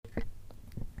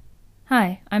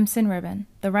Hi, I'm Sin Ribbon,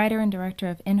 the writer and director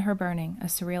of In Her Burning, A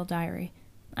Surreal Diary.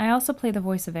 I also play the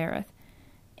voice of Aerith.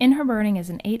 In Her Burning is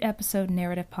an 8-episode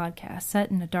narrative podcast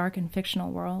set in a dark and fictional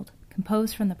world,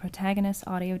 composed from the protagonist's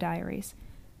audio diaries.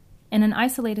 In an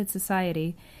isolated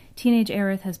society, teenage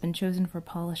Aerith has been chosen for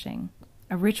polishing,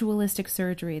 a ritualistic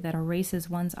surgery that erases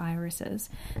one's irises,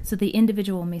 so the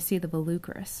individual may see the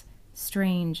Volucrous,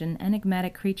 strange and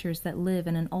enigmatic creatures that live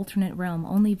in an alternate realm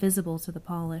only visible to the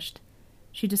polished.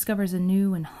 She discovers a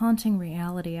new and haunting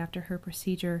reality after her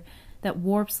procedure that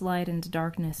warps light into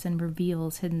darkness and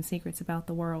reveals hidden secrets about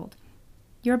the world.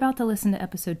 You're about to listen to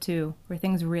episode 2, where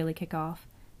things really kick off.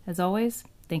 As always,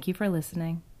 thank you for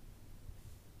listening.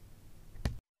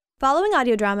 Following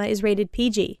audio drama is rated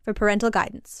PG for parental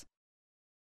guidance.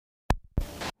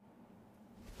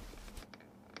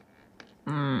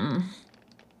 I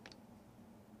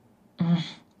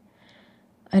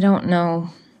don't know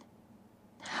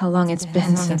how long it's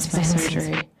been since my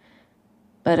surgery,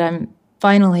 but I'm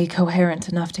finally coherent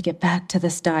enough to get back to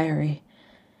this diary.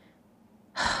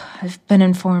 I've been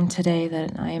informed today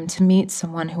that I am to meet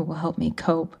someone who will help me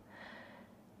cope.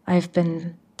 I've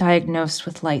been diagnosed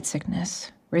with light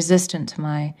sickness, resistant to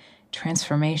my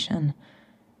transformation.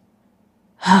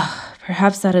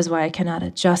 Perhaps that is why I cannot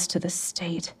adjust to this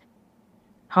state.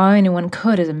 How anyone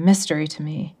could is a mystery to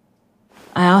me.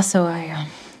 I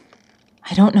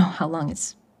don't know how long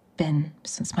it's been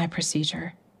since my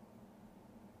procedure.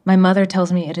 My mother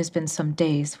tells me it has been some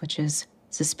days, which is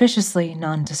suspiciously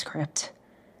nondescript.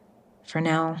 For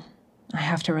now, I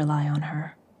have to rely on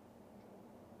her.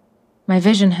 My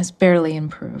vision has barely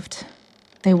improved.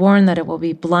 They warn that it will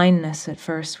be blindness at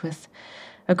first with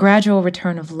a gradual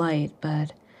return of light,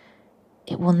 but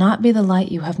it will not be the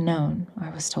light you have known, I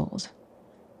was told.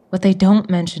 What they don't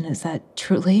mention is that,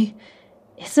 truly,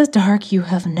 it's a dark you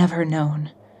have never known.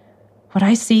 What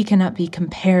I see cannot be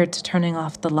compared to turning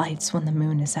off the lights when the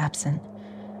moon is absent.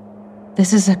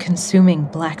 This is a consuming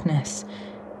blackness,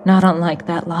 not unlike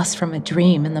that lost from a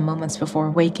dream in the moments before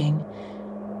waking.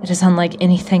 It is unlike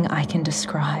anything I can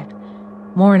describe,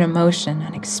 more an emotion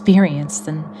and experience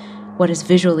than what is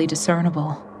visually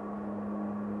discernible.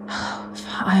 If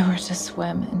I were to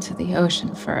swim into the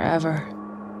ocean forever,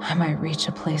 I might reach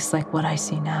a place like what I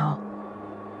see now.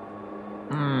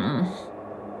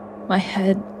 My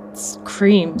head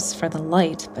screams for the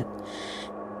light, but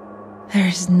there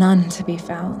is none to be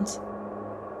found.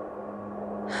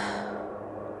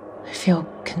 I feel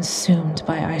consumed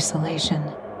by isolation.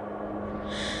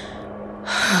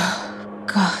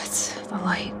 God, the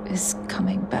light is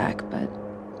coming back, but...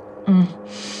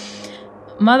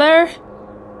 Mother?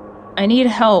 I need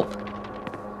help.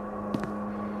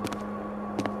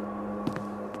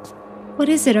 What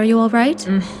is it? Are you all right?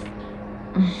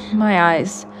 My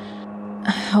eyes.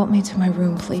 Help me to my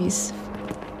room, please.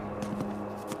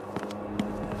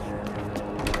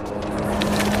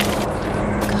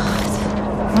 God,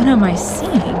 what am I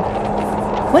seeing?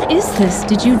 What is this?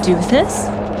 Did you do this?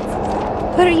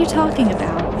 What are you talking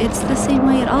about? It's the same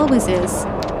way it always is.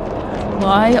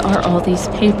 Why are all these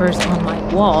papers on my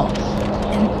wall?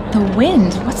 And the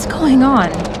wind, what's going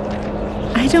on?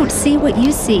 I don't see what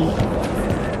you see.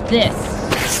 This.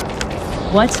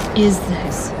 What is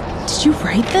this? Did you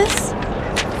write this?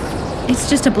 It's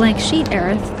just a blank sheet,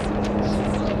 Aerith.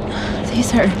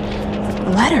 These are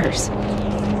letters.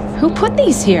 Who put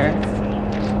these here?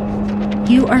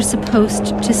 You are supposed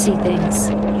to see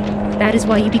things. That is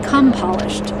why you become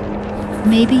polished.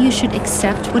 Maybe you should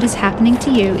accept what is happening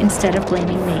to you instead of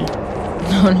blaming me.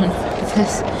 No.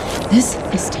 This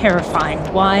is terrifying.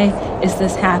 Why is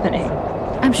this happening?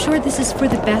 I'm sure this is for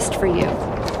the best for you.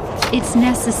 It's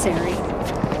necessary.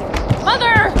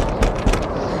 Mother!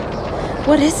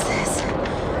 What is this?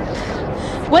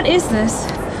 What is this?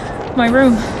 My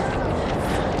room.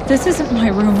 This isn't my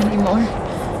room anymore.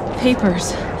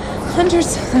 Papers.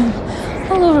 Hundreds of them.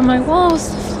 All over my walls,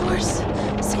 the floors,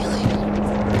 ceiling.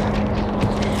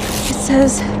 It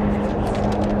says...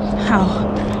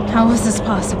 How is this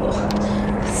possible?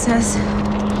 It says...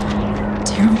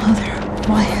 Dear Mother,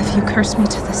 why have you cursed me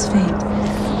to this fate?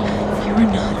 You are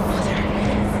not a mother.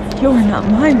 You are not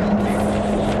my mother.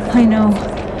 I know.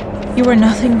 You are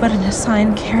nothing but an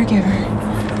assigned caregiver.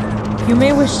 You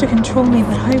may wish to control me,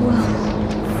 but I will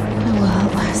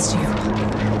outlast you.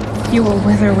 You will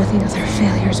wither with the other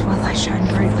failures while I shine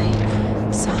brightly.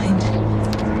 Signed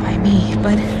by me,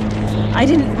 but I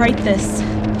didn't write this.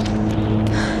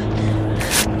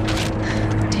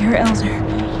 Dear Elder,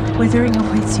 withering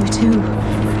awaits you too.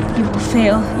 You will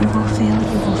fail, you will fail,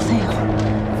 you will fail.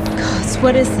 Gods,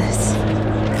 what is this?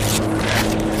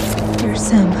 Dear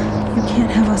Sim, you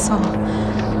can't have us all.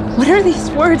 What are these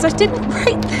words? I didn't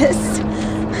write this.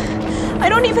 I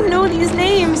don't even know these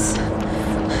names.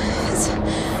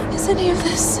 Is any of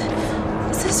this...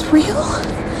 Is this real?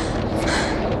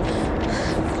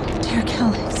 Dear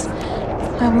Calix,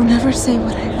 I will never say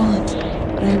what I want,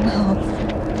 but I will.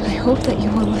 I hope that you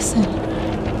will listen.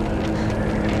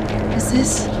 Is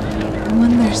this the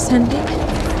one they're sending?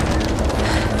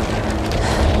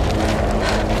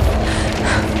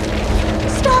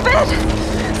 Stop it!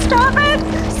 Stop it!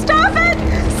 Stop it!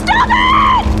 Stop it!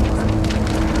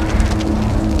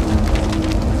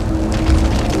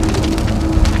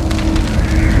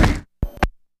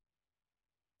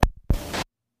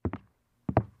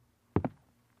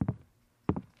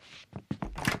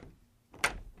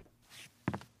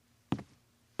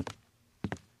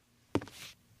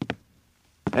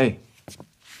 Hey.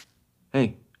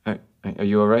 Hey, are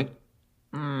you alright?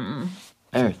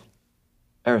 Aerith.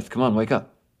 Aerith, come on, wake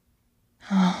up.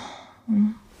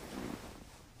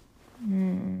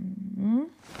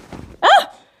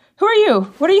 Who are you?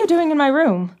 What are you doing in my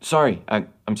room? Sorry,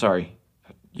 I'm sorry.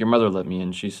 Your mother let me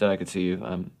in. She said I could see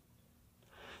you.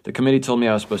 The committee told me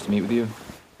I was supposed to meet with you.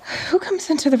 Who comes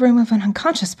into the room of an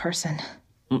unconscious person?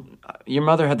 Your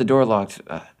mother had the door locked.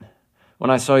 When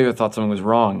I saw you, I thought something was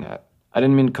wrong. I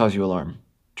didn't mean to cause you alarm.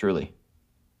 Truly.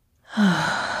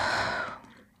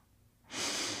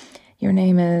 Your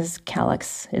name is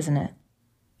Calix, isn't it?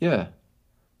 Yeah.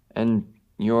 And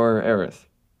you're Aerith.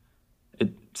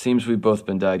 It seems we've both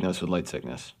been diagnosed with light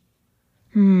sickness.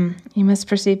 You must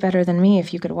perceive better than me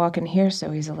if you could walk in here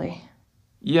so easily.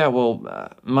 Yeah,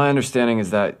 well, my understanding is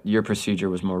that your procedure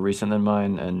was more recent than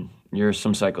mine, and you're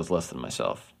some cycles less than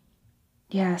myself.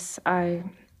 Yes, I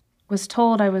was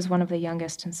told I was one of the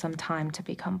youngest in some time to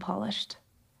become polished.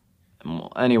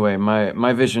 Well, anyway,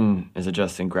 my vision is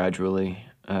adjusting gradually.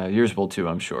 Yours will too,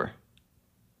 I'm sure.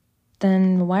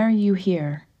 Then why are you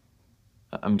here?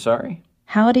 I'm sorry?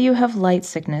 How do you have light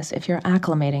sickness if you're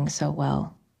acclimating so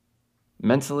well?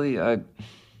 Mentally,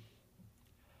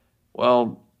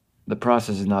 well, the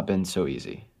process has not been so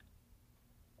easy.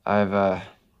 I've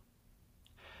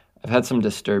had some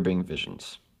disturbing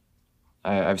visions.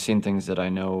 I've seen things that I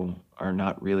know are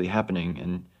not really happening,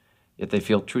 and yet they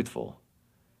feel truthful.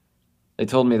 They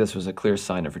told me this was a clear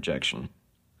sign of rejection.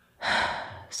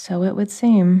 So it would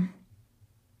seem.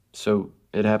 So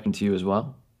it happened to you as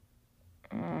well?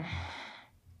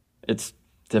 It's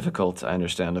difficult, I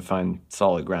understand, to find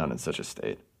solid ground in such a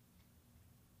state.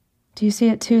 Do you see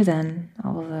it too, then?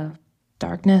 All the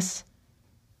darkness?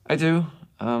 I do.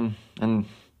 And when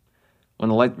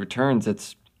the light returns,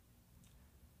 it's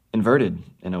inverted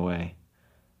in a way.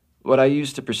 What I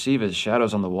used to perceive as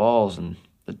shadows on the walls and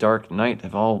the dark night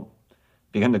have all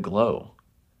begun to glow.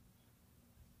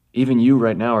 Even you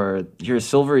right now you're a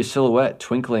silvery silhouette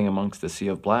twinkling amongst the sea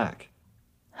of black.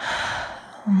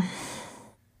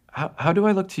 How do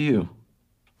I look to you?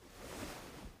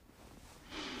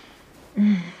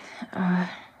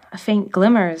 A faint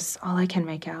glimmer is all I can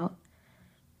make out.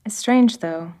 It's strange,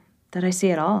 though, that I see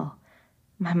it all.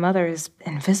 My mother is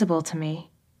invisible to me.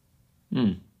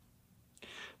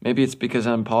 Maybe it's because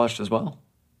I'm polished as well.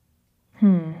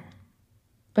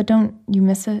 But don't you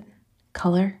miss it?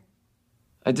 Color?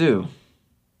 I do.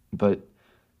 But,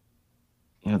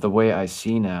 the way I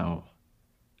see now,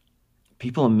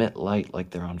 people emit light like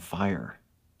they're on fire.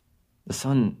 The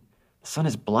sun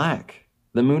is black.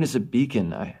 The moon is a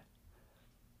beacon.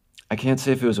 I can't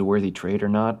say if it was a worthy trade or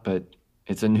not, but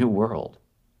it's a new world.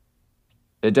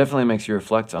 It definitely makes you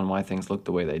reflect on why things look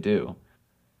the way they do.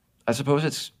 I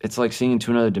suppose it's like seeing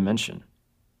into another dimension.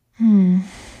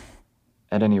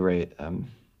 At any rate,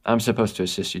 I'm supposed to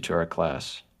assist you to our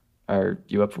class. Are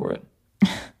you up for it?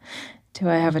 Do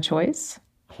I have a choice?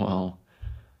 Well,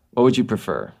 what would you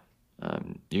prefer?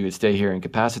 You could stay here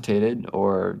incapacitated,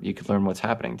 or you could learn what's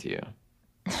happening to you.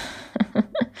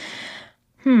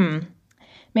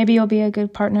 Maybe you'll be a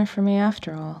good partner for me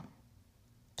after all.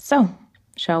 So,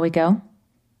 shall we go?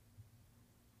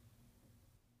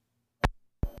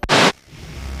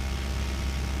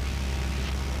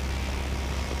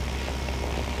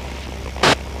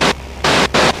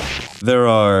 There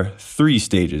are 3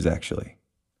 stages, actually.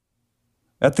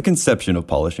 At the conception of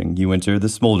polishing, you enter the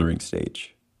smoldering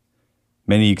stage.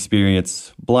 Many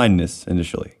experience blindness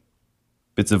initially.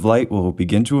 Bits of light will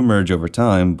begin to emerge over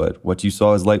time, but what you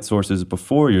saw as light sources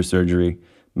before your surgery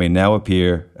may now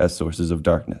appear as sources of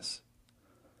darkness.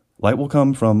 Light will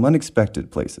come from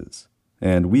unexpected places,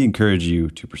 and we encourage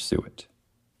you to pursue it.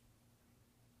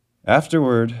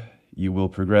 Afterward, you will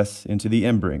progress into the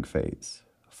embering phase,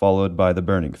 followed by the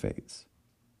burning phase.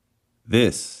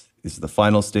 This is the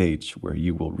final stage where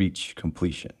you will reach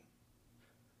completion.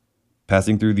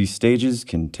 Passing through these stages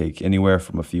can take anywhere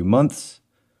from a few months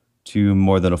to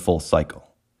more than a full cycle,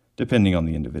 depending on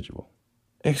the individual.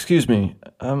 Excuse me,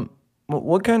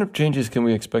 what kind of changes can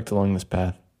we expect along this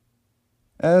path?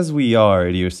 As we are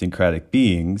idiosyncratic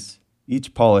beings,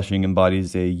 each polishing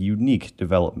embodies a unique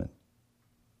development.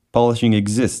 Polishing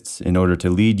exists in order to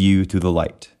lead you to the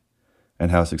light,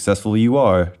 and how successful you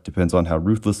are depends on how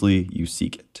ruthlessly you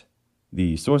seek it.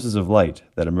 The sources of light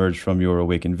that emerge from your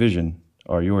awakened vision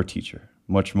are your teacher,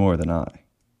 much more than I.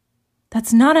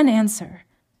 That's not an answer.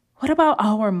 What about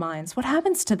our minds? What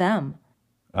happens to them?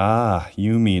 Ah,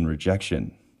 you mean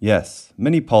rejection. Yes,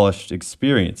 many polished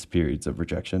experience periods of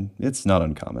rejection. It's not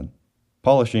uncommon.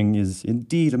 Polishing is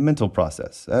indeed a mental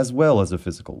process, as well as a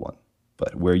physical one.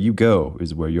 But where you go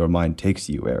is where your mind takes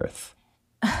you, Aerith.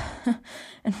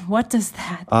 And what does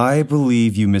that... I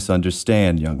believe you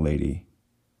misunderstand, young lady.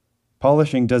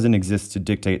 Polishing doesn't exist to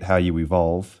dictate how you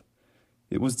evolve.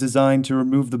 It was designed to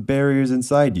remove the barriers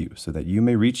inside you so that you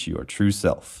may reach your true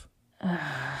self.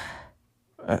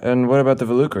 And what about the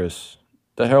Volucris,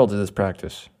 the herald of this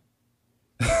practice?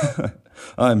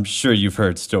 I'm sure you've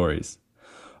heard stories.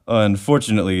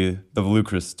 Unfortunately, the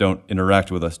Volucris don't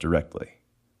interact with us directly.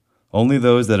 Only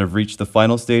those that have reached the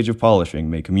final stage of polishing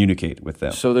may communicate with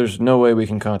them. So there's no way we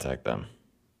can contact them?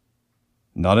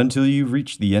 Not until you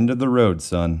reach the end of the road,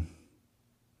 son.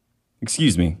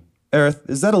 Excuse me, Aerith,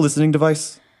 is that a listening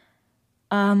device?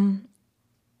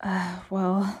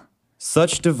 Well...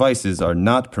 Such devices are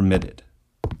not permitted.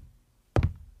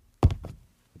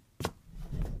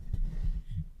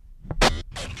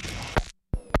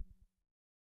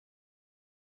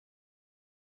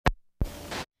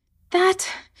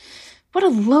 What a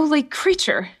lowly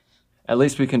creature. At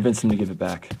least we convinced him to give it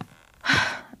back.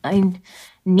 I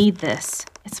need this.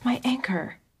 It's my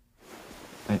anchor.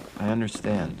 I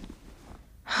understand.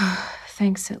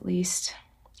 Thanks, at least.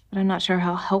 But I'm not sure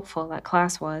how helpful that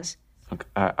class was. Look,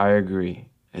 I agree.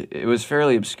 It was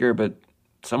fairly obscure, but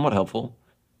somewhat helpful.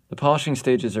 The polishing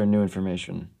stages are new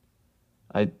information.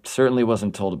 I certainly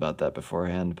wasn't told about that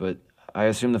beforehand, but I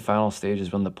assume the final stage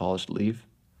is when the polished leave?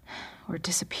 Or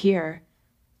disappear.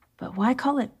 But why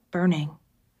call it burning?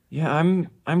 Yeah,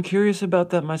 I'm curious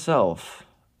about that myself.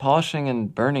 Polishing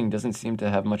and burning doesn't seem to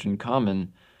have much in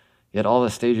common, yet all the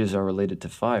stages are related to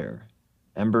fire.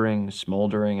 Embering,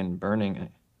 smoldering, and burning.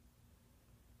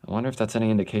 I wonder if that's any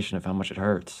indication of how much it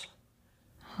hurts.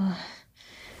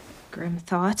 Grim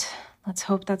thought. Let's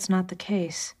hope that's not the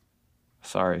case.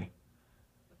 Sorry.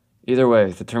 Either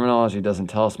way, the terminology doesn't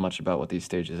tell us much about what these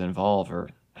stages involve or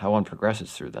how one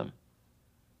progresses through them.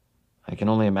 I can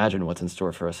only imagine what's in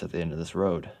store for us at the end of this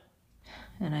road.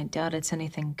 And I doubt it's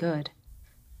anything good.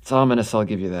 It's ominous, I'll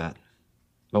give you that.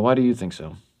 But why do you think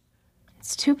so?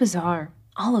 It's too bizarre.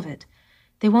 All of it.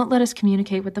 They won't let us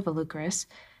communicate with the Volucris.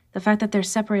 The fact that they're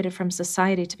separated from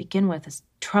society to begin with is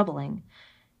troubling.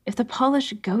 If the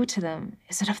polished go to them,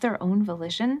 is it of their own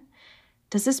volition?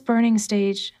 Does this burning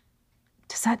stage...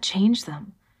 does that change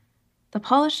them? The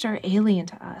polished are alien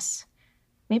to us.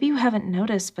 Maybe you haven't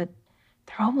noticed, but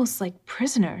they're almost like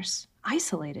prisoners,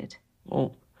 isolated.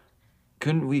 Well,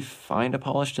 couldn't we find a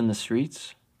polished in the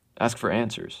streets? Ask for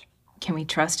answers. Can we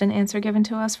trust an answer given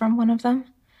to us from one of them?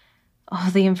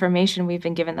 All the information we've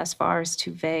been given thus far is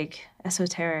too vague,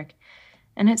 esoteric.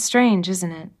 And it's strange,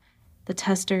 isn't it? The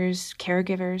testers,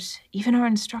 caregivers, even our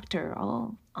instructor,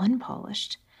 all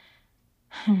unpolished.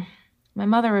 My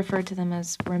mother referred to them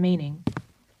as remaining.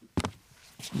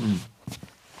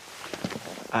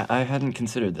 I hadn't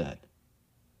considered that.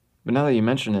 But now that you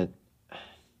mention it,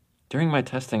 during my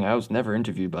testing, I was never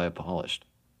interviewed by a polished.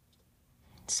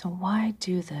 So why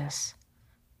do this?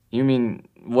 You mean,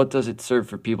 what does it serve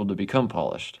for people to become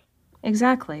polished?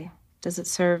 Exactly. Does it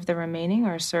serve the remaining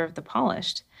or serve the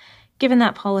polished? Given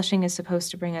that polishing is supposed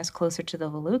to bring us closer to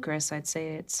the Volucris, I'd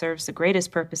say it serves the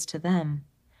greatest purpose to them.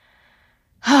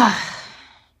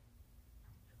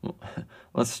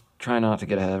 Let's try not to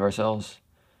get ahead of ourselves.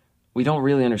 We don't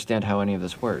really understand how any of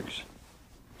this works.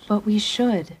 But we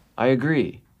should. I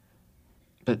agree.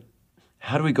 But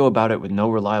how do we go about it with no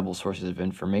reliable sources of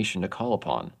information to call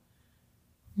upon?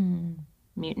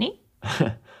 Mutiny?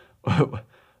 What,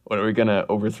 are we gonna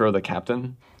overthrow the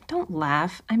captain? Don't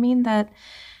laugh. I mean that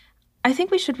I think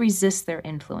we should resist their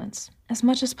influence as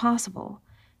much as possible.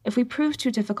 If we prove too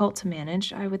difficult to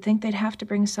manage, I would think they'd have to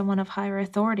bring someone of higher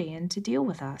authority in to deal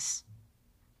with us.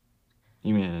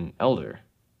 You mean an elder?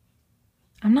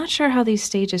 I'm not sure how these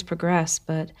stages progress,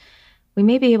 but we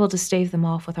may be able to stave them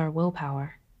off with our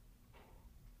willpower.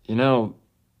 You know,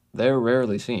 they're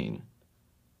rarely seen.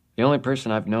 The only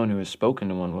person I've known who has spoken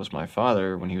to one was my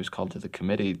father when he was called to the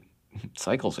committee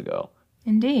cycles ago.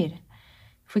 Indeed.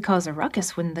 If we cause a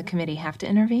ruckus, wouldn't the committee have to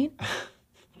intervene?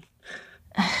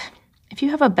 If you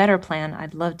have a better plan,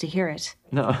 I'd love to hear it.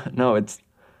 No, it's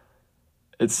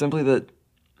simply that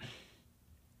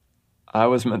I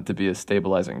was meant to be a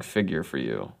stabilizing figure for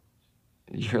you.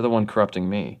 You're the one corrupting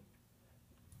me.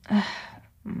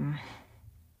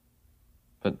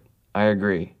 But I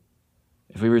agree.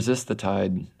 If we resist the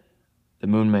tide, the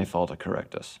moon may fall to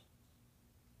correct us.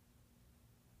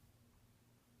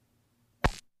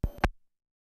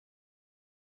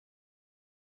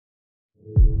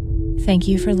 Thank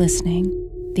you for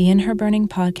listening. The In Her Burning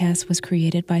podcast was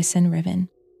created by Sin Ribbon.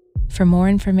 For more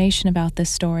information about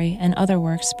this story and other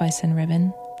works by Sin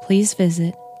Ribbon, please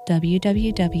visit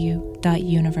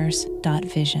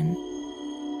www.universe.vision.